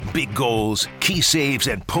Big goals, key saves,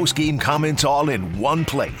 and post-game comments all in one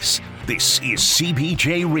place. This is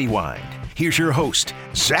CBJ Rewind. Here's your host,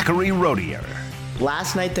 Zachary Rodier.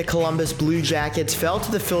 Last night, the Columbus Blue Jackets fell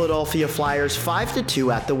to the Philadelphia Flyers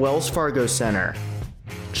 5-2 at the Wells Fargo Center.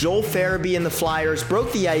 Joel Farabee and the Flyers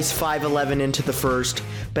broke the ice 5-11 into the first,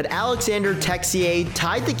 but Alexander Texier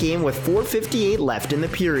tied the game with 4:58 left in the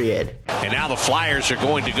period. And now the Flyers are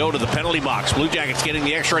going to go to the penalty box. Blue Jackets getting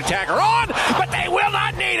the extra attacker on, but they will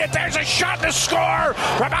not need it. There's a shot to score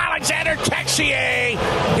from Alexander Texier.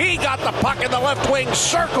 He got the puck in the left wing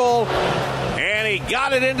circle, and he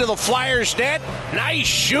got it into the Flyers' net. Nice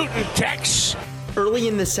shooting, Tex. Early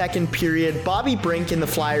in the second period, Bobby Brink and the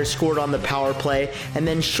Flyers scored on the power play, and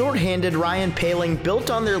then shorthanded Ryan Poehling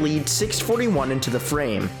built on their lead 6:41 into the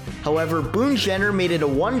frame. However, Boone Jenner made it a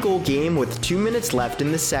one-goal game with 2 minutes left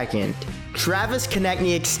in the second. Travis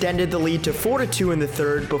Konechny extended the lead to 4-2 in the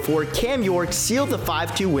third before Cam York sealed the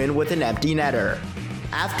 5-2 win with an empty netter.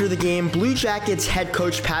 After the game, Blue Jackets head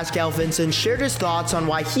coach Pascal Vincent shared his thoughts on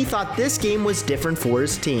why he thought this game was different for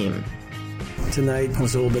his team. Tonight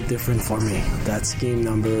was a little bit different for me. That's game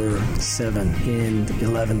number 7 in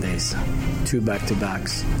 11 days, 2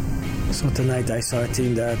 back-to-backs. So tonight I saw a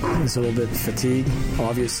team that is a little bit fatigued.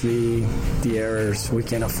 Obviously, the errors, we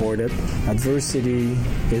can't afford it. Adversity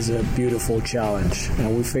is a beautiful challenge,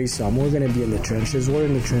 and we face some. We're going to be in the trenches. We're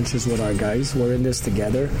in the trenches with our guys. We're in this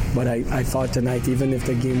together. But I thought tonight, even if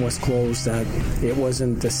the game was close, that it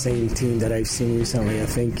wasn't the same team that I've seen recently. I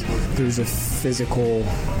think there's a physical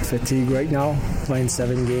fatigue right now, playing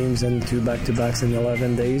 7 games and 2 back-to-backs in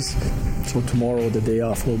 11 days. So tomorrow, the day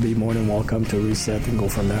off, will be more than welcome to reset and go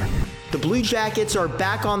from there. The Blue Jackets are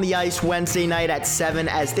back on the ice Wednesday night at 7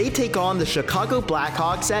 as they take on the Chicago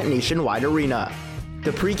Blackhawks at Nationwide Arena.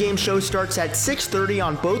 The pregame show starts at 6:30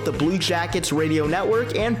 on both the Blue Jackets radio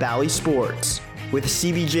network and Bally Sports. With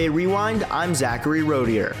CBJ Rewind, I'm Zachary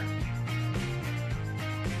Rodier.